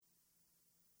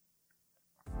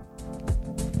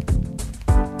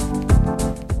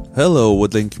Hello,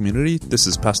 Woodlane community. This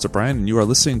is Pastor Brian, and you are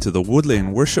listening to the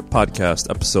Woodlane Worship Podcast,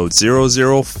 episode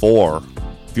 004.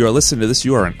 If you are listening to this,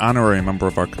 you are an honorary member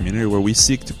of our community where we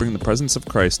seek to bring the presence of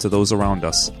Christ to those around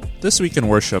us. This week in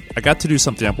worship, I got to do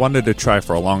something I've wanted to try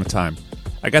for a long time.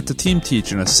 I got to team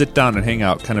teach in a sit-down and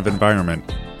hang-out kind of environment.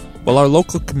 While our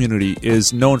local community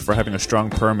is known for having a strong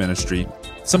prayer ministry,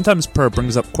 sometimes prayer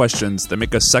brings up questions that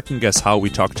make us second-guess how we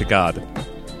talk to God.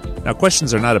 Now,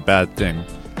 questions are not a bad thing,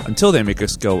 until they make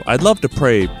us go, I'd love to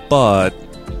pray, but...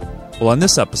 Well, on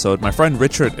this episode, my friend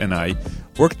Richard and I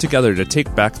work together to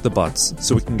take back the buts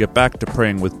so we can get back to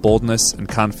praying with boldness and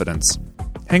confidence.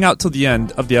 Hang out till the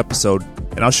end of the episode,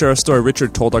 and I'll share a story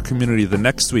Richard told our community the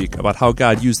next week about how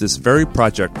God used this very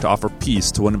project to offer peace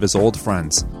to one of his old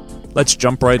friends. Let's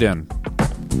jump right in.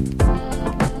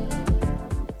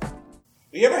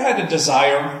 Have you ever had a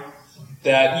desire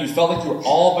that you felt like you were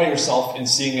all by yourself in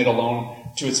seeing it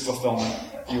alone to its fulfillment?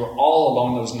 You were all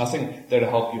alone. There was nothing there to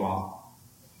help you out.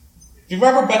 If you've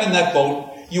ever been in that boat,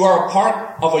 you are a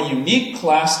part of a unique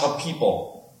class of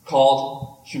people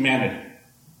called humanity.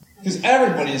 Because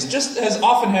everybody has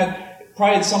often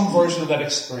probably had some version of that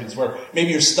experience where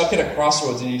maybe you're stuck at a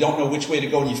crossroads and you don't know which way to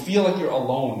go and you feel like you're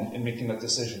alone in making that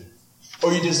decision.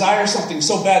 Or you desire something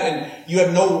so bad and you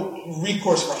have no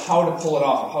recourse for how to pull it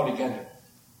off or how to get it.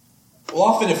 Well,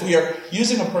 often if we are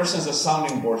using a person as a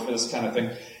sounding board for this kind of thing,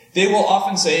 they will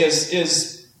often say,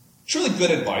 is truly good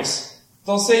advice,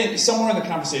 they'll say somewhere in the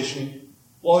conversation,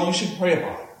 well, you should pray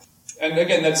about it. And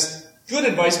again, that's good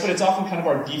advice, but it's often kind of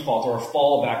our default or our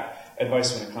fallback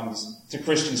advice when it comes to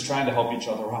Christians trying to help each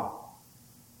other out.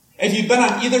 If you've been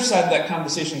on either side of that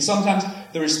conversation, sometimes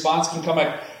the response can come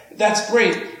back, that's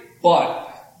great,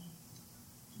 but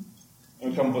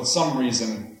we come up with some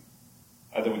reason,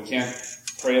 either we can't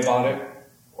pray about it,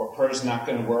 or prayer's not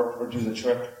going to work or do the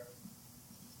trick.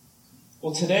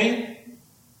 Well, today,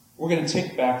 we're going to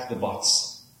take back the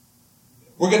buts.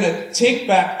 We're going to take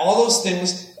back all those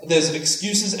things, those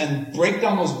excuses, and break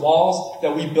down those walls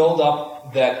that we build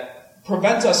up that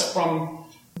prevent us from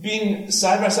being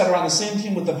side by side around the same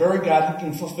team with the very God who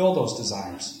can fulfill those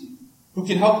desires, who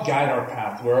can help guide our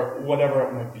path, whatever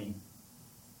it might be.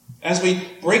 As we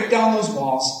break down those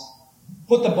walls,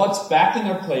 put the buts back in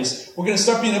their place, we're going to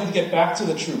start being able to get back to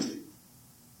the truth.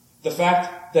 The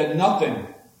fact that nothing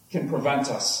can prevent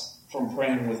us from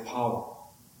praying with power.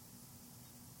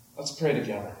 Let's pray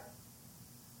together.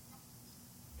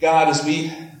 God, as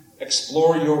we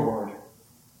explore your word,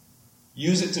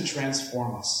 use it to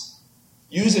transform us.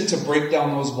 Use it to break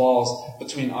down those walls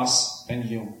between us and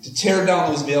you, to tear down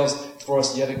those veils for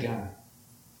us yet again.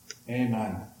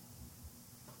 Amen.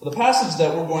 Well, the passage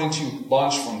that we're going to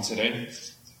launch from today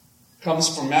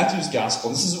comes from Matthew's Gospel.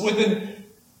 This is within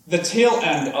the tail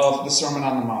end of the Sermon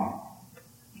on the Mount.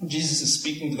 Jesus is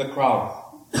speaking to the crowd.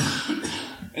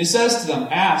 And he says to them,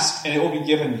 ask and it will be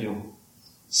given you.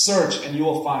 Search and you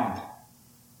will find.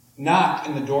 Knock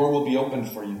and the door will be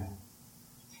opened for you.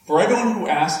 For everyone who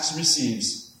asks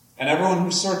receives, and everyone who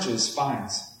searches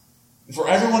finds. And for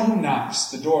everyone who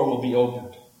knocks, the door will be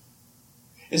opened.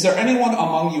 Is there anyone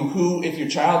among you who, if your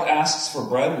child asks for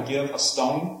bread, will give a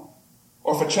stone?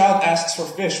 Or if a child asks for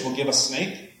fish, will give a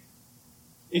snake?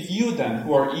 If you then,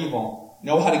 who are evil,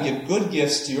 know how to give good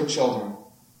gifts to your children,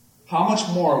 how much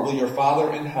more will your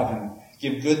Father in heaven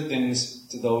give good things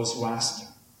to those who ask him?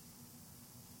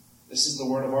 This is the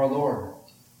word of our Lord.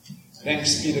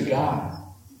 Thanks be to God.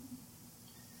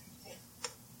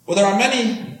 Well, there are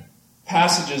many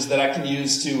passages that I can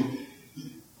use to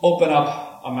open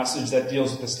up a message that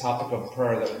deals with this topic of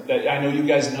prayer that I know you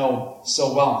guys know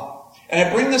so well. And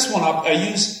I bring this one up, I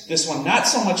use this one not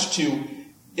so much to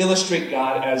illustrate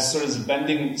God as sort of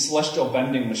this celestial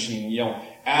vending machine.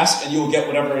 Ask and you will get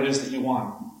whatever it is that you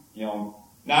want.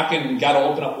 Knock and God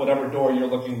will open up whatever door you're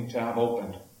looking to have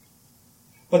opened.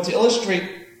 But to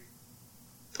illustrate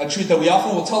a truth that we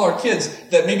often will tell our kids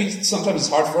that maybe sometimes it's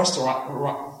hard for us to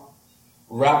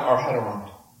wrap our head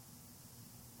around.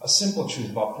 A simple truth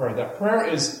about prayer, that prayer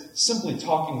is simply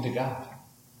talking to God.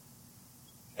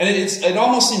 And it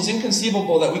almost seems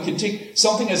inconceivable that we could take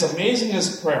something as amazing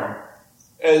as prayer,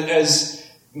 as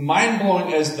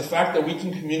mind-blowing as the fact that we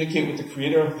can communicate with the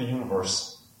creator of the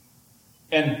universe,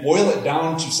 and boil it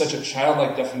down to such a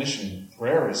childlike definition.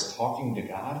 Prayer is talking to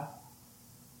God.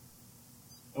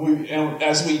 And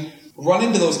as we run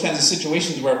into those kinds of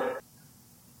situations where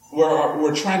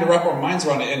we're trying to wrap our minds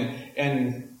around it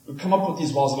and we come up with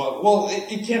these walls about, well,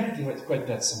 it can't be quite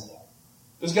that simple.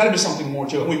 There's got to be something more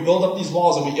to it. And we build up these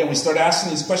walls and we start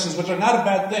asking these questions, which are not a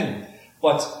bad thing,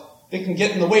 but they can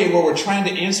get in the way where we're trying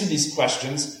to answer these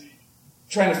questions,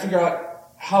 trying to figure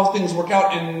out how things work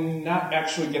out and not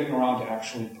actually getting around to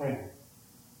actually praying.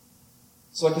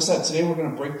 So like I said, today we're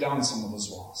going to break down some of those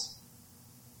walls.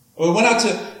 We went out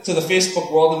to the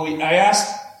Facebook world and I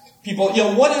asked people,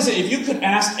 what is it? If you could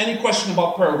ask any question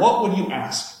about prayer, what would you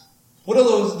ask? What are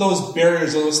those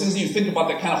barriers or those things that you think about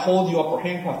that kind of hold you up or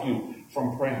handcuff you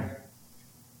from praying?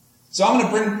 So I'm going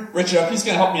to bring Richard up. He's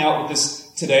going to help me out with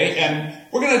this today. And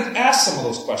we're going to ask some of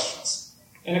those questions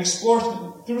and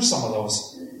explore through some of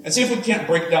those and see if we can't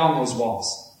break down those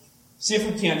walls. See if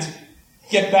we can't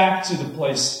get back to the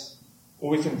place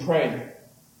where we can pray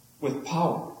with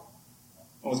power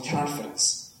and with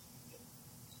confidence.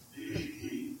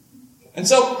 And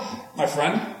so, my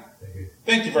friend,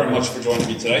 thank you very much for joining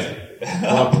me today.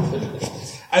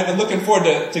 I've been looking forward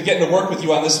to getting to work with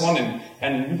you on this one,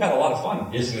 and we've had a lot of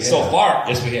fun so far.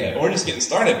 Yes, we have. We're just getting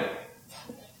started.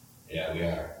 Yeah, we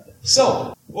are.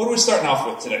 So, what are we starting off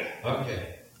with today?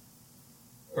 Okay.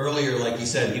 Earlier, like you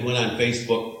said, he went on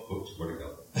Facebook. Oops, where'd it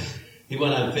go? He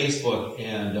went on Facebook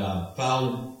and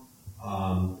found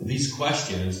these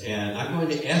questions, and I'm going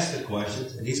to ask the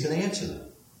questions, and he's going to answer them.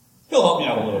 He'll help me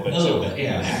out a little bit. A little bit,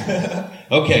 yeah.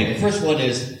 Okay, the first one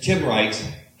is, Tim writes,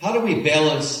 how do we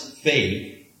balance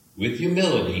faith with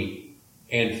humility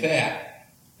and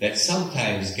fact that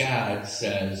sometimes God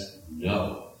says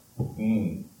no?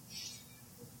 Well,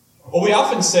 we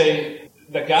often say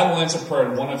that God will answer prayer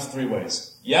in one of three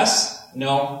ways. Yes,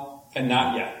 no, and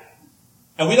not yet.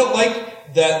 And we don't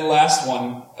like that last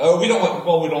one. We don't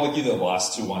like either of the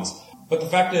last two ones. But the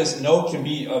fact is, no can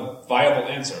be a viable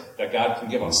answer that God can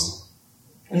give us.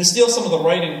 And to steal some of the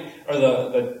writing, or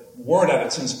the word out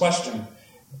of Tim's question,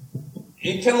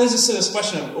 it kind of leads us to this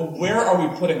question of, where are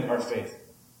we putting our faith?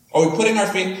 Are we putting our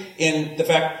faith in the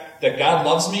fact that God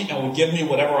loves me and will give me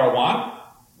whatever I want?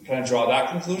 Kind of draw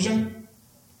that conclusion.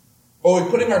 Or are we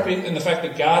putting our faith in the fact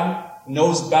that God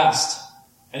knows best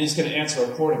and He's going to answer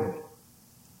accordingly?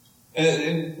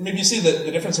 And maybe you see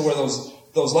the difference of where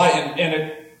those lie. And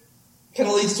it kind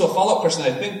of leads to a follow-up question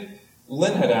that I think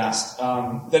Lynn had asked,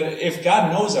 that if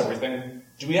God knows everything,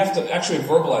 do we have to actually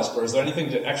verbalize prayer? Is there anything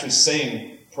to actually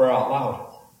saying prayer out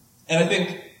loud? And I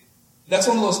think that's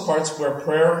one of those parts where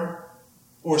prayer,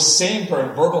 or saying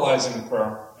prayer, verbalizing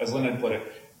prayer, as Lynn had put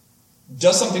it,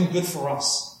 does something good for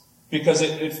us. Because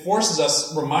it forces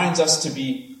us, reminds us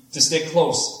to stay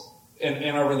close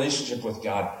in our relationship with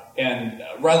God. And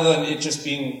rather than it just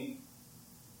being,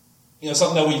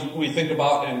 something that we think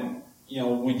about and,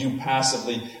 we do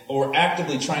passively, but we're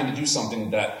actively trying to do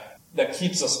something that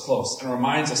keeps us close and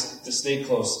reminds us to stay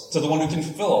close to the one who can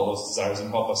fulfill all those desires and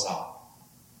help us out.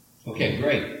 Okay,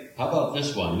 great. How about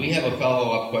this one? We have a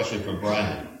follow-up question from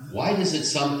Brian. Why does it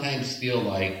sometimes feel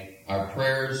like our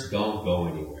prayers don't go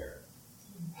anywhere?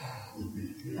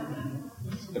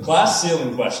 The glass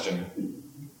ceiling question.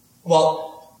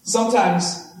 Well,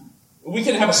 sometimes we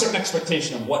can have a certain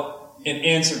expectation of what an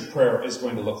answered prayer is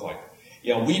going to look like.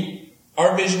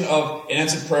 Our vision of an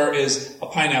answered prayer is a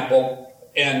pineapple,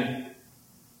 and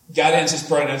God answers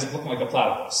prayer and ends up looking like a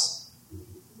platypus.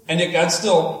 And yet God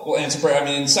still will answer prayer.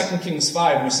 In 2 Kings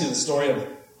 5, we see the story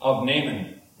of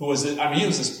Naaman, who was, he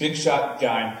was this big shot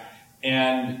guy,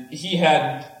 and he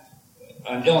had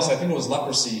an illness, I think it was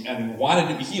leprosy, and wanted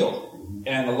to be healed.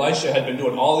 And Elisha had been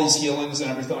doing all these healings and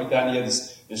everything like that, and he had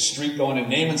this streak going, and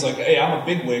Naaman's like, hey, I'm a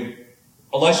bigwig.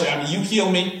 Elisha, you heal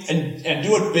me and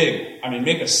do it big.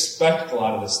 Make a spectacle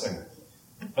out of this thing.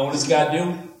 And what does God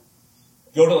do?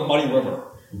 Go to the muddy river.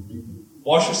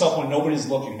 Wash yourself when nobody's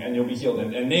looking and you'll be healed.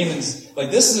 And Naaman's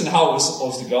like, this isn't how it was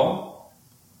supposed to go.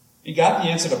 He got the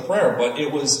answer to prayer, but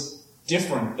it was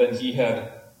different than he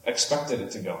had expected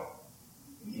it to go.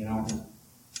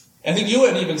 I think you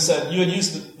had even said, you had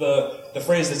used the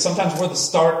phrase that sometimes we're the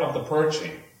start of the prayer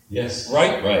chain. Yes.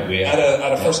 Right? Right. We out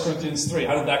of 1 Corinthians 3.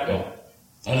 How did that go?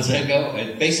 How does that go?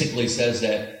 It basically says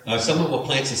that someone will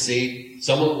plant a seed,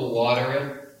 someone will water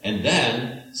it, and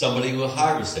then somebody will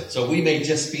harvest it. So we may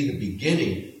just be the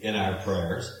beginning in our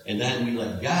prayers, and then we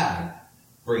let God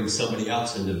bring somebody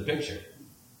else into the picture.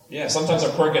 Yeah, sometimes our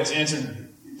prayer gets answered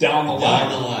down the line.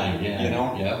 Down the line,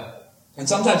 yeah. Yeah. And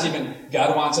sometimes even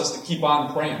God wants us to keep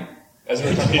on praying, as we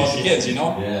were talking about the kids,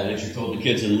 Yeah, as you told the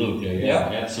kids in Luke. Yeah.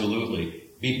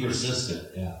 Absolutely. Be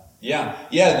persistent, Yeah.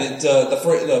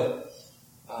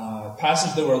 The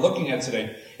passage that we're looking at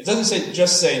today, it doesn't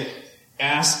just say,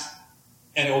 ask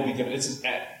and it will be given. It says,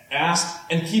 ask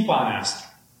and keep on asking.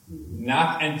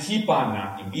 Knock and keep on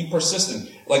knocking. Be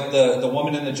persistent. Like the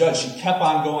woman and the judge, she kept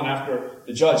on going after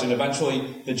the judge, and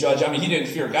eventually the judge, he didn't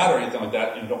fear God or anything like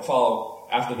that, don't follow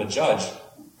after the judge,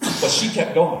 but she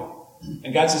kept going.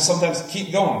 And God says sometimes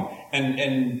keep going.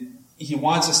 And He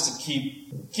wants us to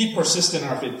keep persistent in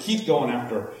our faith, keep going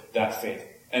after that faith,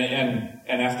 and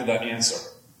after that answer.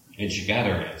 And she got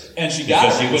her answer. And she got her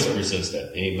answer. Because she was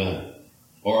persistent. Amen.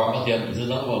 Or how about there's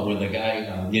another one where the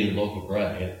guy needed loaf of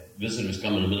bread. He had visitors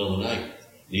come in the middle of the night,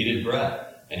 needed bread,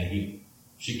 and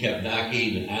she kept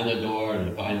knocking on the door,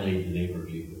 and finally the neighbor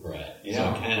gave the bread. Yeah.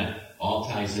 So it kind of all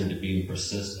ties into being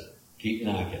persistent. Keep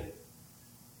knocking.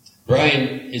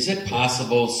 Brian, is it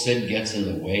possible sin gets in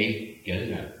the way of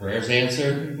getting our prayers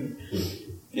answered?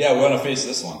 Yeah, we want to face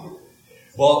this one.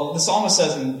 Well, the psalmist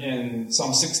says in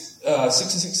Psalm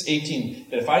 66:18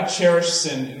 that if I cherish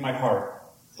sin in my heart,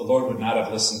 the Lord would not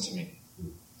have listened to me.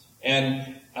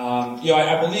 And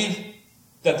I believe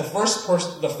that the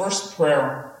first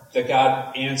prayer that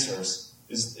God answers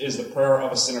is the prayer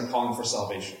of a sinner calling for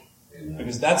salvation. Amen.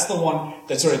 Because that's the one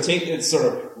that sort of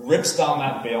rips down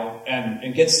that veil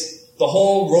and gets the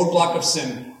whole roadblock of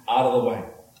sin out of the way.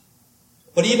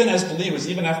 But even as believers,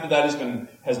 even after that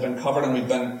has been covered and we've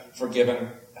been forgiven,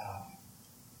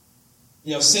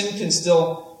 sin can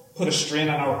still put a strain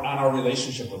on our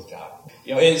relationship with God.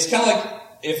 It's kind of like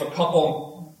if a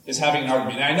couple is having an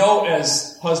argument. And I know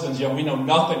as husbands, we know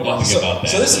nothing about this.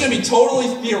 So this is going to be totally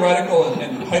theoretical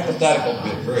and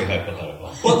hypothetical. Very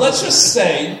hypothetical. But let's just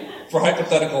say, for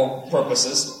hypothetical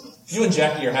purposes, you and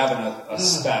Jackie are having a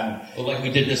spat. Well, like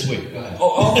we did this week. Go ahead.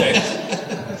 Oh, okay.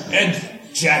 And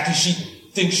Jackie, she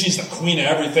thinks she's the queen of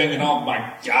everything, and oh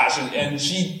my gosh, and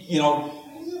she,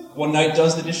 one night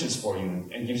does the dishes for you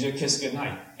and gives you a kiss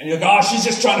goodnight. And you're like, oh, she's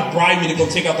just trying to bribe me to go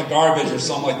take out the garbage or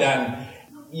something like that. And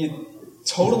you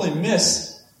totally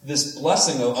miss this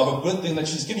blessing of a good thing that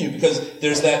she's giving you because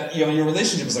there's that, your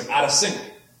relationship is like out of sync.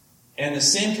 And the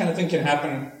same kind of thing can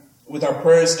happen with our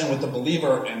prayers and with the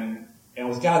believer and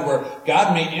with God, where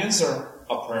God may answer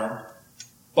a prayer,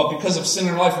 but because of sin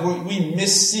in our life, we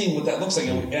miss seeing what that looks like.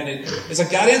 And it's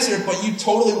like God answered it, but you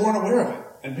totally weren't aware of it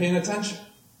and paying attention.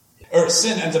 Or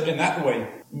sin ends up in that way,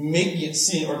 making it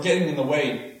seem or getting in the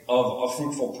way of a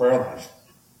fruitful prayer life.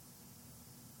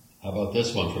 How about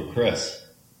this one from Chris?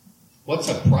 What's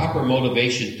a proper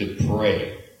motivation to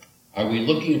pray? Are we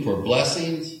looking for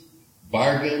blessings,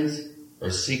 bargains, or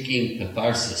seeking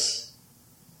catharsis?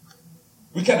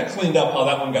 We kind of cleaned up how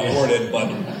that one got worded, but...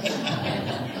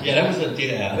 Yeah, that was a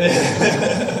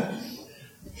dad.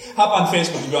 Hop on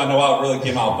Facebook if you want to know how it really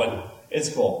came out, but it's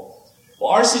cool.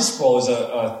 Well, R.C. Sproul is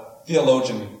a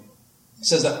theologian. He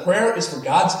says that prayer is for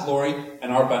God's glory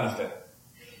and our benefit,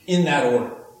 in that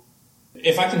order.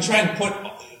 If I can try and put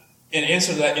an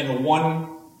answer to that into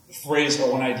one phrase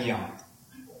or one idea,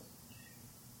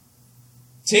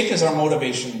 take as our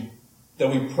motivation that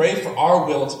we pray for our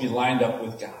will to be lined up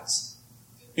with God's.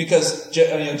 Because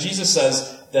Jesus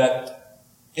says that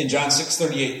in John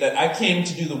 6:38 that I came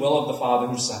to do the will of the Father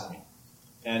who sent me.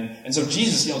 And so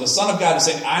Jesus, the Son of God, is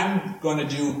saying, I'm going to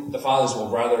do the Father's will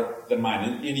rather than mine.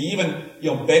 And he even,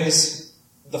 begs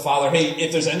the Father, hey,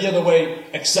 if there's any other way,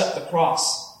 accept the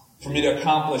cross for me to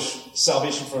accomplish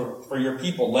salvation for your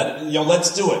people.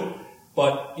 Let's do it.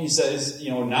 But he says,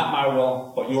 not my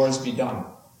will, but yours be done.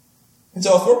 And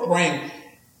so if we're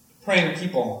praying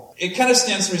people, it kind of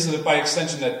stands to reason that by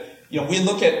extension that, we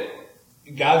look at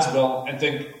God's will and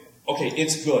think, okay,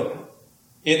 it's good.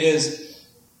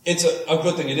 It's a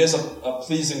good thing. It is a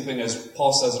pleasing thing, as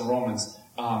Paul says in Romans.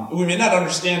 We may not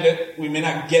understand it. We may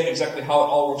not get exactly how it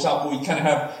all works out, but we kind of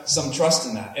have some trust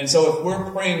in that. And so if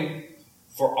we're praying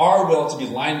for our will to be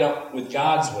lined up with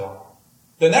God's will,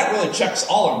 then that really checks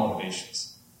all our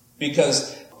motivations.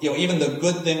 Because, even the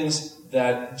good things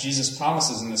that Jesus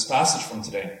promises in this passage from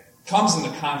today comes in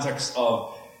the context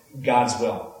of God's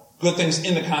will. Good things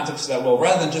in the context of that will,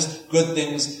 rather than just good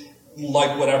things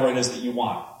like whatever it is that you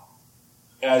want.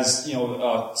 As,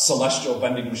 a celestial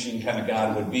vending machine kind of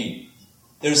God would be.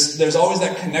 There's always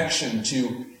that connection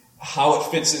to how it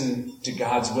fits into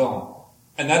God's will.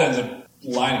 And that ends up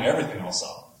lining everything else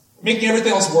up. Making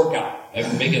everything else work out.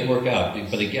 Make it work out.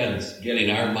 But again, it's getting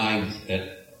our mind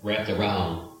wrapped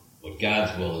around what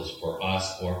God's will is for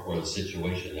us or for the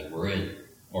situation that we're in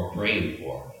or praying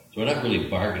for. So we're not really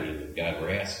bargaining with God.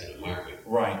 We're asking Him, aren't we?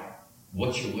 Right.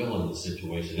 What's your will in the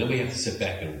situation? Then we have to sit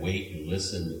back and wait and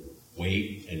listen,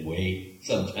 wait and wait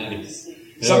sometimes.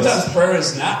 Sometimes prayer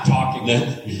is not talking.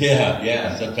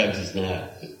 Yeah, sometimes it's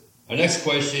not. Our next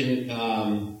question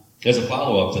is a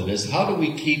follow-up to this. How do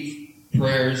we keep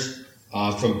prayers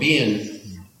from being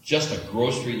just a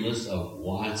grocery list of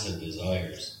wants and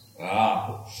desires?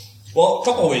 Well, a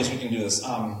couple of ways we can do this.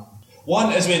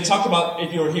 One, as we had talked about,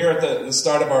 if you were here at the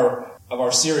start of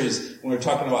our series, when we were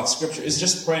talking about Scripture, is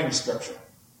just praying Scripture.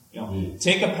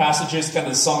 Take a passage, here's kind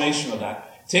of the summation of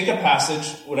that. Take a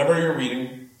passage, whatever you're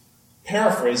reading,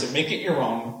 paraphrase it, make it your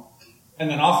own, and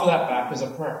then offer that back as a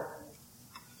prayer.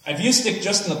 If you stick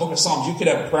just in the book of Psalms, you could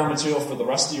have prayer material for the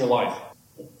rest of your life.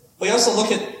 But you also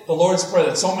look at the Lord's Prayer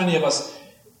that so many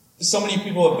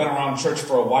people have been around church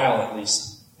for a while at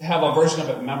least, have a version of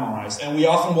it memorized. And we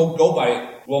often will go by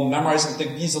it, we'll memorize and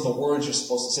think these are the words you're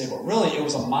supposed to say. But really, it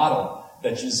was a model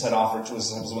that Jesus had offered to his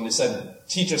disciples when they said,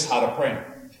 teach us how to pray.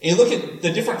 And you look at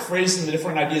the different phrases and the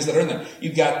different ideas that are in there.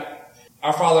 You've got,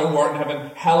 our Father who art in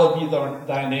heaven, hallowed be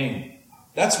thy name.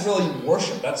 That's really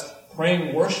worship. That's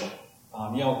praying worship.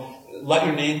 Let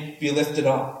your name be lifted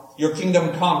up. Your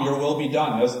kingdom come, your will be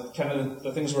done. Those are kind of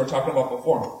the things we were talking about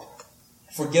before.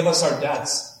 Forgive us our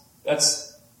debts.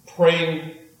 That's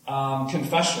praying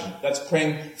confession. That's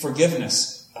praying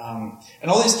forgiveness. And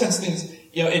all these kinds of things.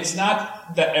 It's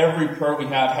not that every prayer we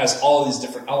have has all these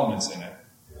different elements in it,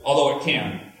 although it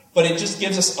can. But it just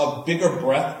gives us a bigger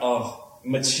breadth of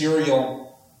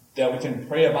material that we can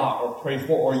pray about or pray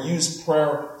for or use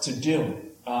prayer to do,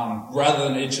 rather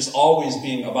than it just always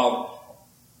being about,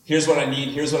 here's what I need,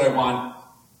 here's what I want,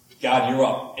 God, you're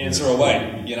up, answer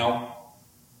away,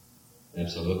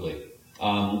 Absolutely.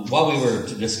 While we were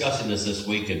discussing this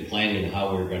week and planning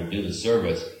how we were going to do the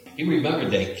service, you remember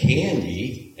that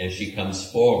Candy, as she comes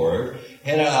forward,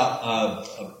 had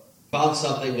found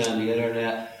something on the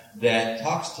internet that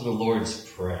talks to the Lord's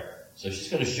Prayer. So she's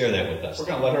going to share that with us. We're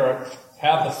going to let her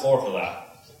have the floor for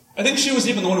that. I think she was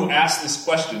even the one who asked this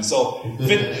question, so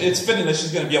it's fitting that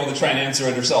she's going to be able to try and answer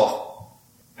it herself.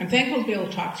 I'm thankful to be able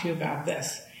to talk to you about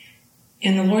this.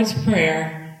 In the Lord's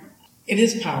Prayer, it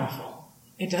is powerful.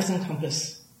 It does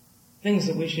encompass things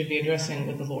that we should be addressing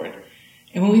with the Lord.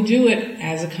 And when we do it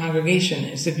as a congregation,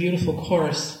 it's a beautiful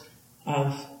chorus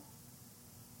of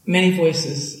many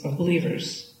voices of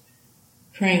believers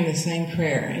praying the same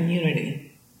prayer in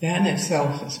unity. That in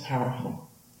itself is powerful.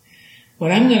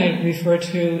 What I'm going to refer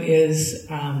to is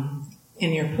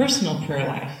in your personal prayer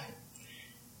life.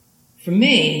 For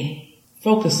me,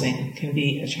 focusing can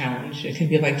be a challenge. It can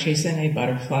be like chasing a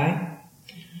butterfly.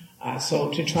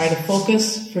 So to try to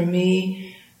focus, for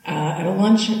me, at a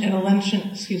Lenten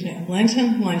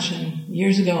luncheon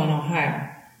years ago in Ohio,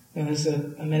 there was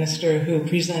a minister who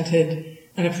presented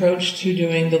an approach to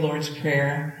doing the Lord's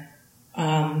Prayer,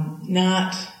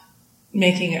 not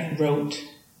making it rote,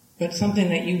 but something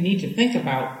that you need to think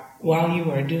about while you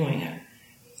are doing it.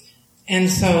 And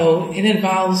so it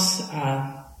involves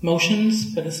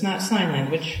motions, but it's not sign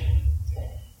language.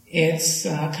 It's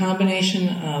a combination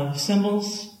of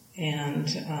symbols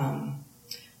and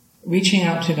reaching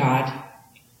out to God,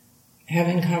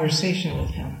 having conversation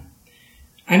with Him.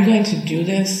 I'm going to do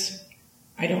this.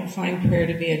 I don't find prayer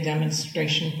to be a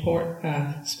demonstration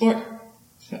sport,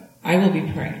 so I will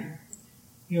be praying.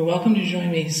 You're welcome to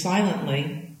join me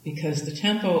silently because the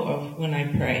tempo of when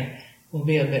I pray will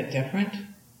be a bit different.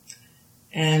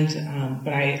 And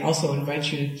but I also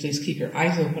invite you to please keep your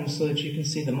eyes open so that you can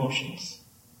see the motions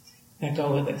that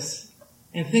go with this.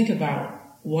 And think about,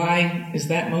 why is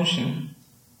that motion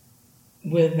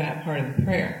with that part of the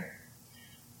prayer?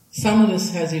 Some of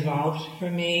this has evolved for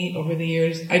me over the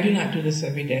years. I do not do this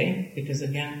every day because,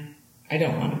 again, I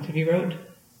don't want it to be rote.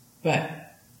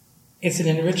 But it's an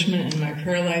enrichment in my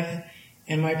prayer life,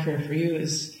 and my prayer for you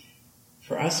is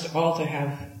for us all to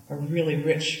have a really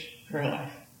rich prayer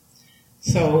life.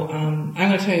 So I'm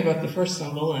going to tell you about the first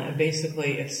symbol, and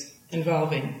basically it's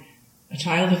involving a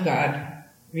child of God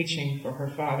reaching for her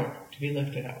Father to be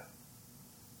lifted up.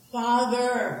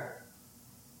 Father,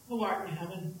 who art in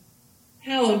heaven,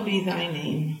 hallowed be thy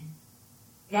name.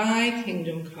 Thy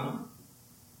kingdom come.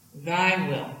 Thy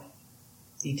will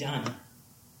be done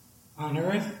on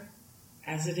earth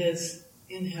as it is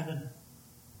in heaven.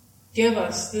 Give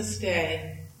us this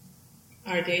day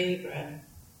our daily bread,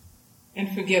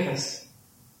 and forgive us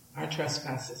our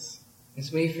trespasses,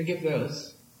 as we forgive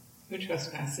those who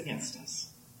trespass against us.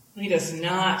 Lead us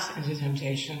not into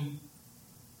temptation,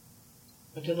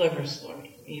 but deliver us, Lord,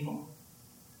 from evil.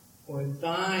 For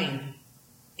thine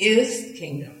is the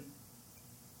kingdom,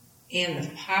 and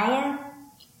the power,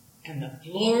 and the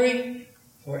glory,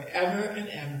 forever and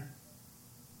ever.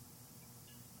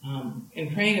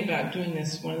 In praying about doing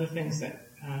this, one of the things that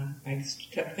I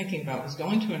kept thinking about was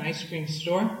going to an ice cream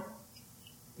store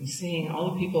and seeing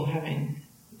all the people having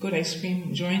good ice cream,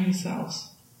 enjoying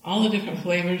themselves, all the different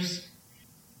flavors,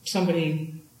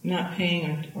 somebody not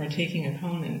paying or taking a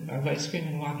cone of ice cream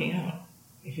and walking out.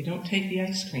 If you don't take the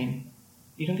ice cream,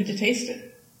 you don't get to taste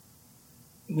it.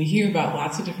 We hear about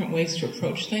lots of different ways to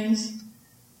approach things,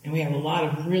 and we have a lot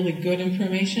of really good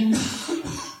information,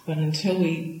 but until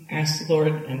we ask the Lord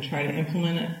and try to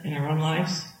implement it in our own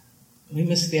lives, we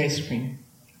miss the ice cream.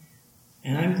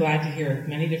 And I'm glad to hear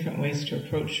many different ways to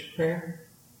approach prayer.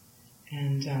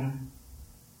 And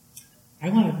I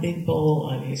want a big bowl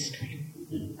of ice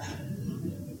cream.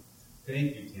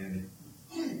 Thank you, Tammy.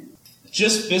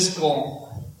 Just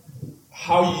physical,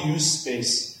 how you use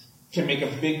space can make a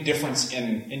big difference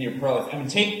in your prayer life. I mean,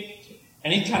 take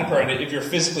any kind of prayer, if you're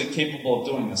physically capable of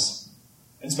doing this,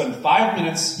 and spend 5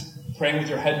 minutes praying with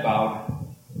your head bowed,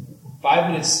 5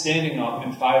 minutes standing up,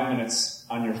 and 5 minutes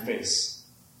on your face.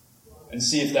 And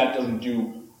see if that doesn't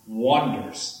do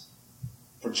wonders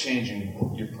for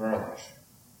changing your prayer life.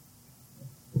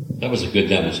 That was a good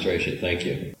demonstration. Thank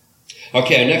you.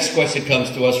 Okay, our next question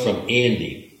comes to us from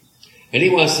Andy. And he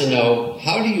wants to know,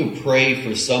 how do you pray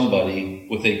for somebody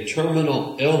with a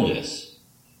terminal illness?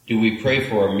 Do we pray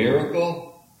for a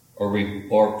miracle or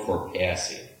for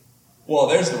passing? Well,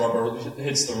 there's the rubber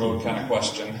hits the road kind of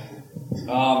question.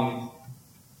 I'm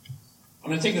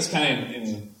going to take this kind of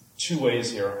in two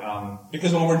ways here.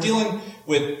 Because when we're dealing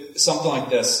with something like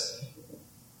this,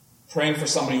 praying for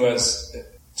somebody who has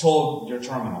told you're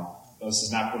terminal, this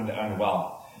is not going to end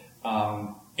well,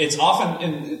 it's often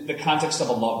in the context of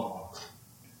a loved one.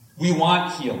 We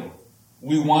want healing.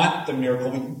 We want the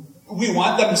miracle. We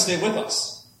want them to stay with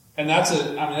us. And that's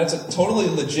a totally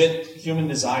legit human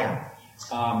desire.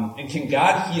 And can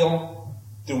God heal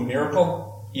through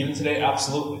miracle even today?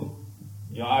 Absolutely.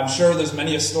 I'm sure there's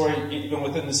many a story, even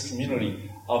within this community,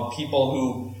 of people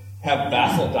who have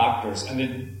baffled doctors, and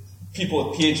then people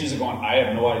with PhDs are going, I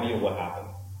have no idea what happened,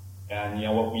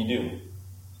 and what we do.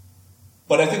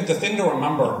 But I think the thing to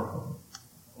remember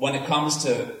when it comes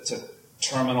to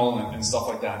terminal and stuff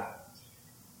like that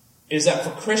is that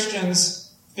for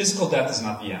Christians, physical death is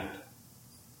not the end.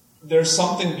 There's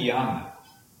something beyond that.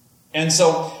 And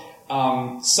so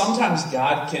sometimes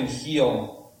God can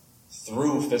heal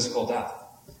through physical death.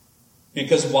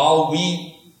 Because while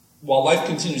life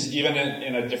continues, even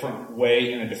in a different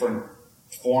way, in a different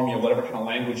form, whatever kind of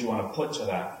language you want to put to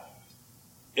that,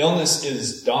 illness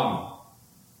is done.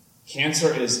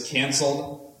 Cancer is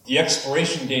canceled. The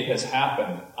expiration date has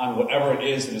happened on whatever it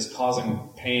is that is causing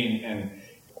pain and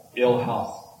ill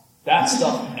health. That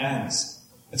stuff ends.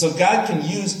 And so God can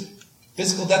use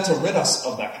physical death to rid us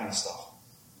of that kind of stuff.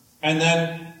 And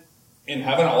then in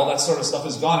heaven, all that sort of stuff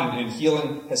is gone and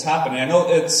healing has happened. And I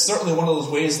know it's certainly one of those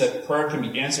ways that prayer can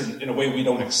be answered in a way we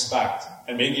don't expect,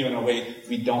 and maybe even in a way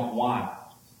we don't want.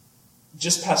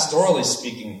 Just pastorally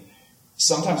speaking,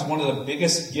 sometimes one of the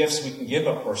biggest gifts we can give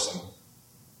a person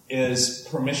is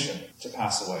permission to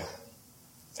pass away.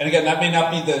 And again, that may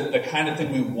not be the kind of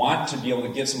thing we want to be able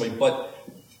to give somebody, but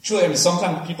truly,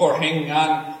 sometimes people are hanging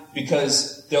on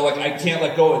because they're like, I can't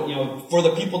let go. For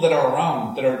the people that are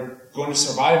around, that are going to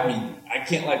survive me, I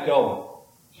can't let go.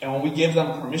 And when we give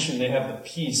them permission, they have the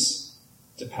peace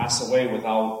to pass away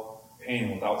without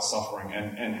pain, without suffering,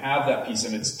 and have that peace.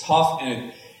 And it's tough and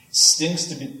it stinks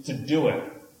to do it.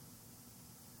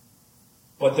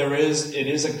 But it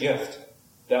is a gift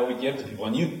that we give to people.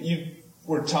 And you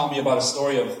were telling me about a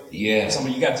story of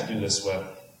somebody you got to do this with.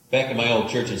 Back in my old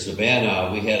church in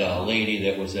Savannah, we had a lady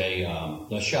that was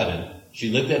a shut-in. She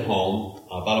lived at home,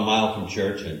 about a mile from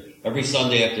church, and every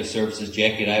Sunday after services,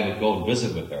 Jackie and I would go and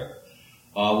visit with her.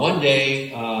 One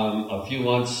day, a few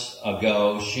months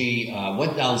ago, she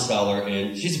went down cellar,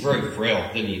 and she's a very frail,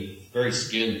 very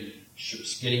skinny,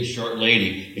 short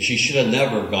lady, and she should have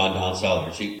never gone down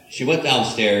cellar. She went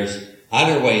downstairs. On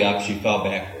her way up, she fell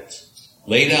backwards,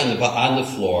 laid on the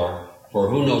floor for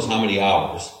who knows how many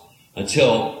hours,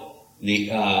 until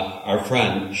our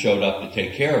friend showed up to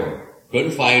take care of her.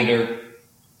 Couldn't find her.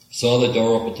 Saw the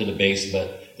door open to the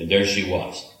basement, and there she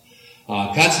was.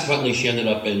 Consequently, she ended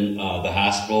up in the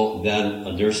hospital, then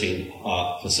a nursing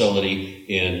facility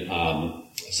in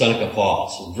Seneca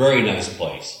Falls. Very nice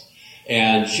place.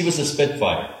 And she was a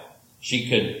spitfire.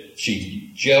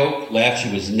 She joked, laughed.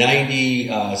 She was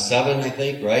 97, I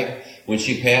think, right? When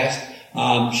she passed.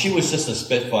 She was just a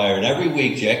spitfire. And every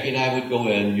week, Jackie and I would go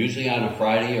in, usually on a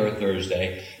Friday or a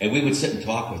Thursday, and we would sit and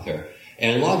talk with her.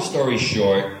 And long story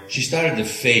short, she started to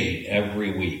fade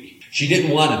every week. She didn't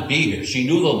want to be here. She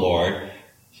knew the Lord.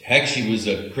 Heck, she was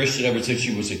a Christian ever since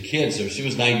she was a kid, so she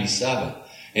was 97.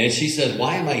 And she said,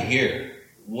 why am I here?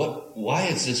 Why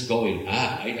is this going on?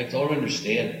 I don't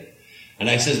understand it. And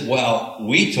I said, well,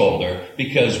 we told her,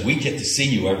 because we get to see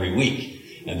you every week.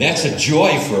 And that's a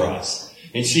joy for us.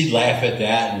 And she'd laugh at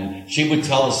that, and she would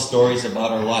tell us stories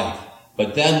about her life.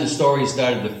 But then the stories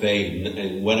started to fade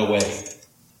and went away.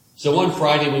 So one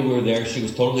Friday when we were there, she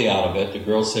was totally out of it. The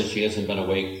girl said she hasn't been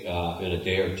awake in a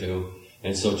day or two.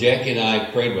 And so Jackie and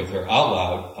I prayed with her out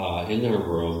loud in her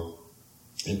room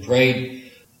and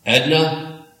prayed,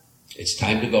 Edna, it's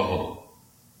time to go home.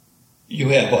 You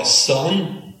have a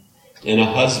son and a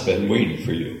husband waiting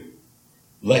for you.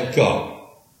 Let go.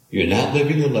 You're not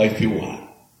living the life you want.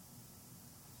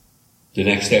 The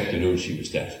next afternoon she was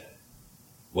dead.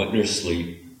 Went in her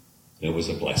sleep. It was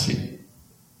a blessing.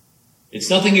 It's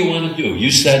nothing you want to do. You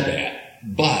said that.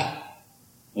 But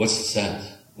what's the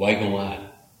sense? Why go on?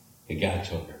 And God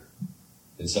took her.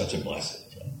 It's such a blessing.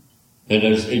 And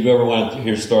if you ever want to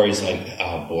hear stories like,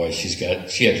 oh boy, she had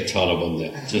a ton of them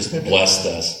that just blessed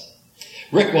us.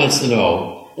 Rick wants to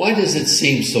know, why does it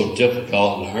seem so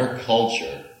difficult in our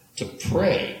culture to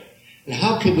pray? And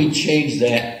how can we change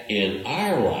that in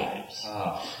our lives?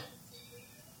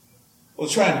 We'll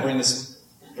try and bring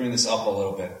this up a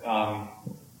little bit.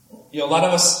 A lot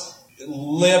of us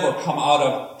live or come out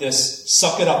of this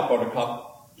suck it up,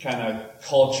 buttercup kind of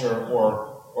culture or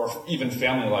even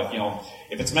family life.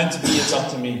 If it's meant to be, it's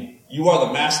up to me. You are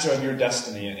the master of your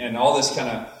destiny, and all this kind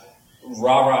of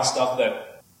rah-rah stuff that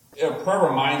prayer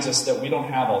reminds us that we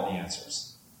don't have all the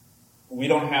answers. We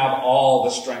don't have all the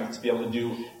strength to be able to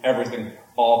do everything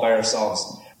all by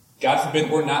ourselves. God forbid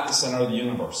we're not the center of the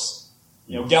universe.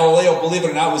 Galileo, believe it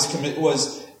or not,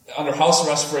 was under house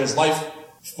arrest for his life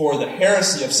for the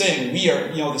heresy of saying we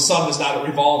are, the sun does not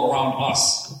revolve around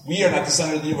us. We are not the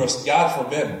center of the universe. God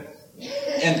forbid.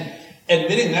 And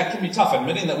admitting that can be tough.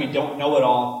 Admitting that we don't know it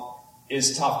all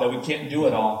is tough. That we can't do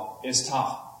it all is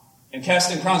tough. In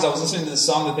Casting Crowns, I was listening to this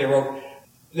song that they wrote.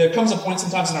 There comes a point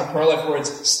sometimes in our prayer life where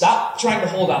it's stop trying to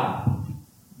hold on.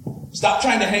 Stop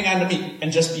trying to hang on to me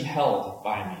and just be held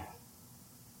by me.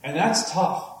 And that's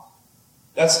tough.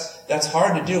 That's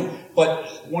hard to do.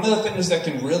 But one of the things that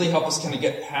can really help us kind of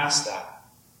get past that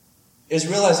is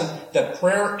realizing that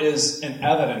prayer is an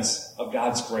evidence of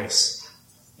God's grace.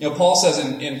 Paul says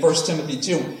in 1 Timothy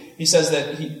 2, he says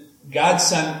that God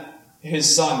sent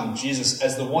his son, Jesus,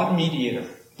 as the one mediator,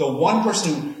 the one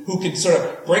person who could sort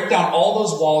of break down all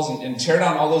those walls and tear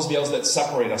down all those veils that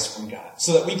separate us from God,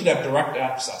 so that we could have direct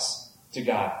access to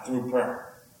God through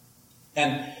prayer.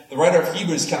 And the writer of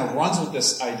Hebrews kind of runs with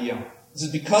this idea. This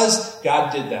is because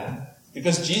God did that,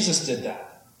 because Jesus did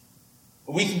that.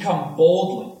 We can come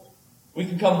boldly. We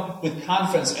can come with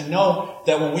confidence and know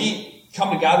that when we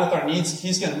come to God with our needs,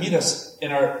 he's going to meet us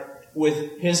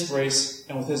with his grace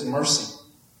and with his mercy.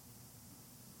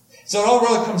 So it all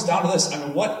really comes down to this.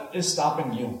 What is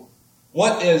stopping you?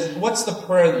 What's the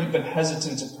prayer that you've been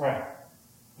hesitant to pray?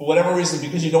 For whatever reason,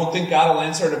 because you don't think God will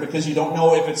answer it, or because you don't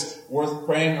know if it's worth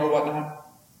praying or whatnot.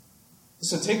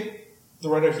 So take the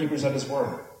writer of Hebrews at his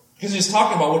word. Because he's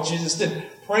talking about what Jesus did.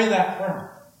 Pray that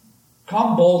prayer.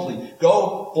 Come boldly.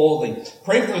 Go boldly.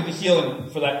 Pray for the healing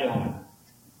for that ailment.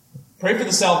 Pray for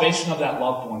the salvation of that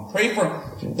loved one. Pray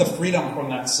for the freedom from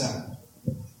that sin.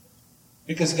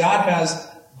 Because God has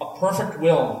a perfect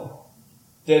will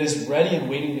that is ready and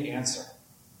waiting to answer.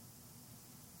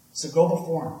 So go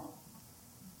before him.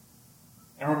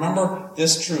 And remember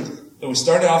this truth that we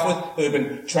started off with, that we've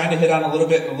been trying to hit on a little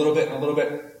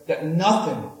bit, that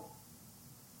nothing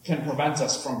can prevent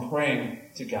us from praying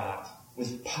to God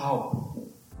with power.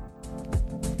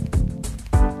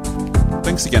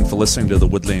 Thanks again for listening to the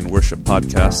Wood Lane Worship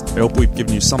Podcast. I hope we've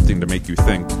given you something to make you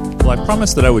think. Well, I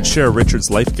promised that I would share Richard's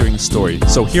life-giving story,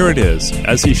 so here it is,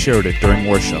 as he shared it during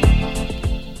worship.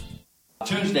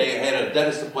 Tuesday, I had a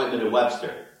dentist appointment in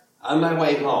Webster. On my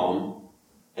way home,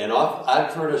 and off on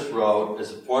Furnace Road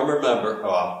is a former member,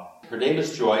 her name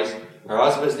is Joyce, her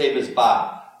husband's name is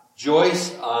Bob.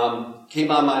 Joyce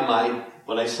came on my mind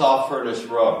when I saw Furnace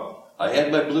Road. I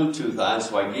had my Bluetooth on,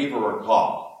 so I gave her a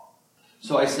call.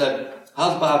 So I said,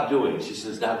 how's Bob doing? She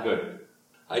says, not good.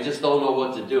 I just don't know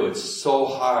what to do. It's so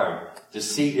hard to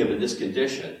see him in this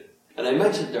condition. And I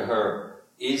mentioned to her,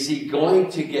 is he going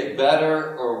to get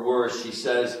better or worse? She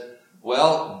says,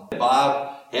 well,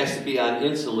 Bob has to be on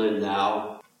insulin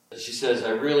now. She says,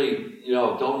 I really,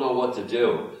 don't know what to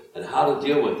do and how to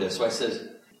deal with this. So I says,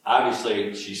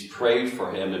 obviously she's prayed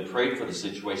for him and prayed for the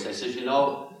situation. I says,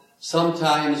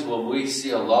 sometimes when we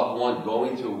see a loved one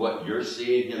going through what you're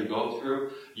seeing him go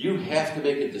through, you have to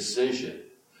make a decision.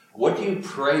 What do you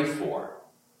pray for?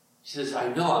 She says, I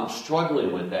know, I'm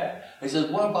struggling with that. I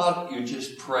said, what about you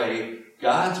just pray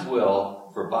God's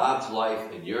will for Bob's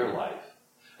life and your life?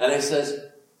 And I says,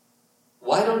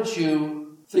 why don't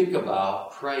you think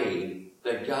about praying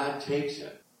that God takes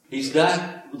him? He's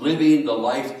not living the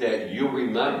life that you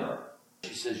remember.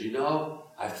 She says,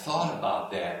 I've thought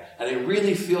about that, and I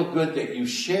really feel good that you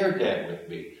shared that with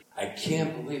me. I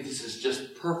can't believe this is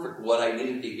just perfect what I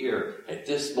needed to hear at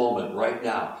this moment right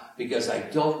now, because I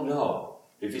don't know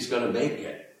if he's going to make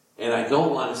it, and I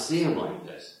don't want to see him like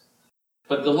this.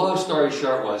 But the long story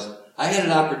short was, I had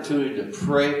an opportunity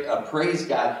to praise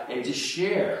God and to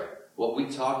share what we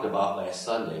talked about last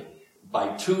Sunday.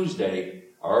 By Tuesday,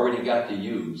 I already got to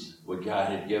use what God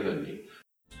had given me.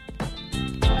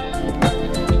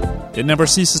 It never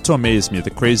ceases to amaze me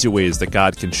the crazy ways that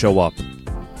God can show up.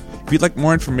 If you'd like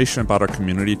more information about our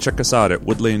community, check us out at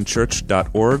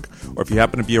woodlanechurch.org, or if you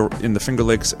happen to be in the Finger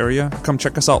Lakes area, come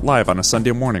check us out live on a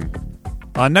Sunday morning.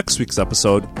 On next week's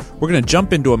episode, we're going to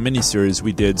jump into a mini-series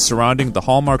we did surrounding the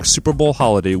Hallmark Super Bowl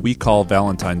holiday we call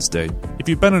Valentine's Day. If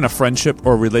you've been in a friendship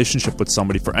or a relationship with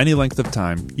somebody for any length of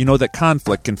time, you know that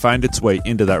conflict can find its way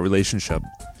into that relationship.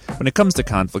 When it comes to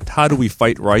conflict, how do we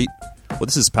fight right? Well,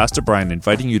 this is Pastor Brian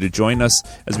inviting you to join us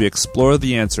as we explore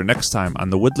the answer next time on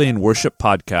the Woodlane Worship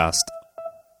Podcast.